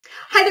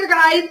Hi there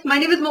guys, my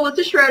name is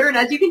Melissa Schroeder and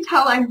as you can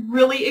tell I'm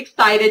really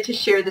excited to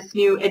share this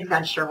new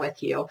adventure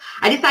with you.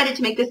 I decided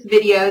to make this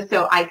video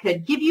so I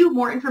could give you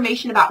more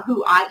information about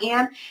who I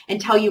am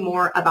and tell you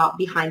more about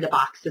Behind the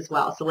Box as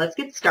well. So let's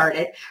get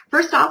started.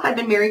 First off, I've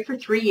been married for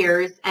 3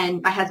 years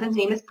and my husband's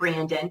name is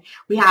Brandon.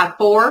 We have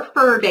 4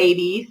 fur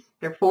babies.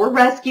 They're 4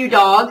 rescue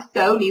dogs,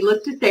 so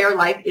needless to say our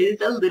life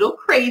is a little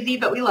crazy,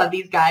 but we love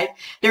these guys.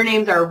 Their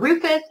names are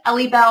Rufus,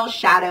 Ellie Bell,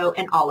 Shadow,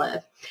 and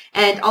Olive.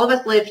 And all of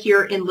us live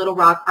here in Little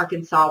Rock,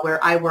 Arkansas,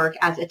 where I work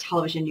as a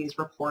television news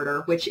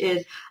reporter, which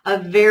is a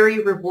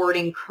very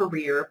rewarding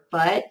career,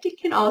 but it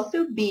can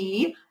also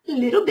be a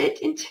little bit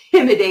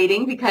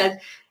intimidating because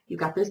you've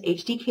got those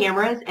HD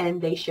cameras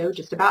and they show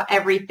just about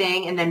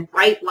everything, and then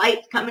bright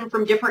lights coming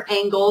from different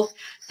angles.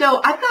 So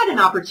I've got an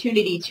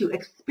opportunity to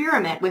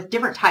experiment with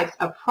different types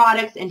of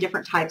products and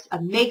different types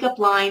of makeup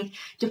lines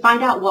to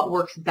find out what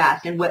works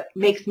best and what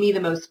makes me the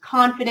most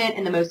confident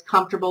and the most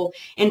comfortable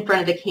in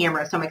front of the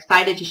camera. So I'm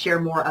excited to share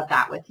more of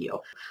that with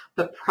you.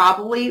 But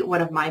probably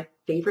one of my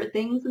favorite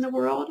things in the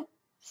world,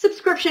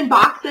 subscription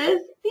boxes.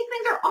 These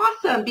things are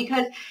awesome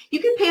because you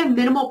can pay a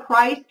minimal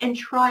price and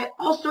try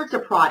all sorts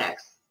of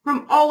products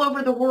from all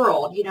over the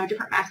world, you know,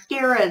 different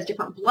mascaras,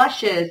 different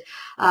blushes,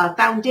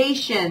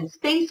 foundations,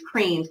 face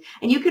creams,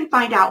 and you can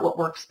find out what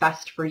works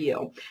best for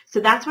you.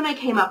 So that's when I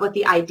came up with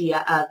the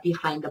idea of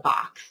Behind the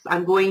Box.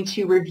 I'm going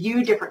to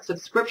review different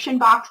subscription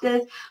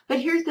boxes,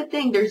 but here's the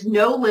thing, there's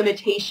no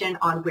limitation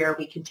on where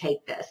we can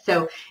take this.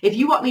 So if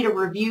you want me to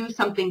review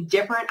something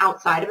different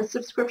outside of a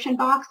subscription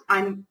box,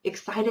 I'm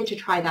excited to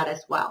try that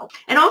as well.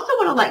 And also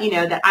want to let you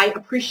know that I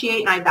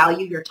appreciate and I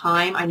value your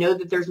time. I know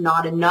that there's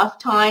not enough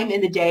time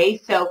in the day,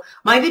 so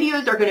my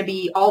videos are going to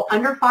be all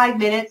under 5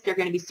 minutes. They're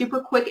going to be super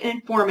quick and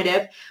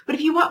informative. But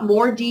if you want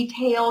more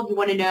detail, you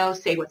want to know,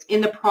 say, what's in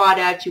the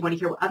product, you want to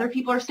hear what other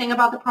people are saying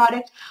about the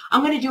product,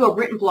 I'm going to do a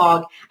written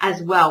blog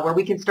as well where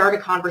we can start a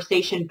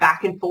conversation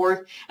back and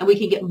forth and we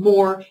can get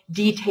more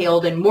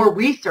detailed and more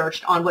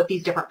researched on what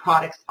these different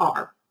products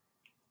are.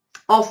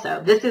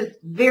 Also, this is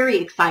very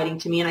exciting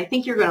to me, and I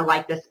think you're going to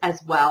like this as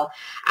well.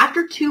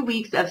 After 2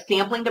 weeks of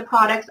sampling the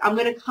products, I'm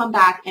going to come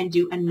back and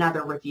do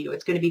another review.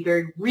 It's going to be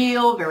very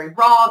real, very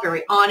raw,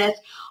 very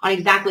honest on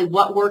exactly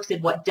what works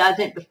and what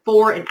doesn't.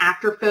 Before and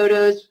after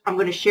photos I'm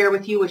going to share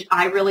with you, which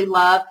I really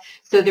love.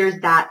 So there's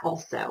that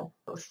also.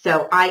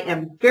 So I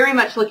am very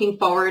much looking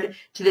forward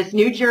to this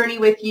new journey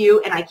with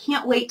you, and I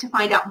can't wait to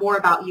find out more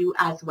about you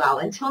as well.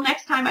 Until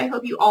next time, I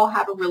hope you all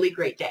have a really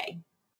great day.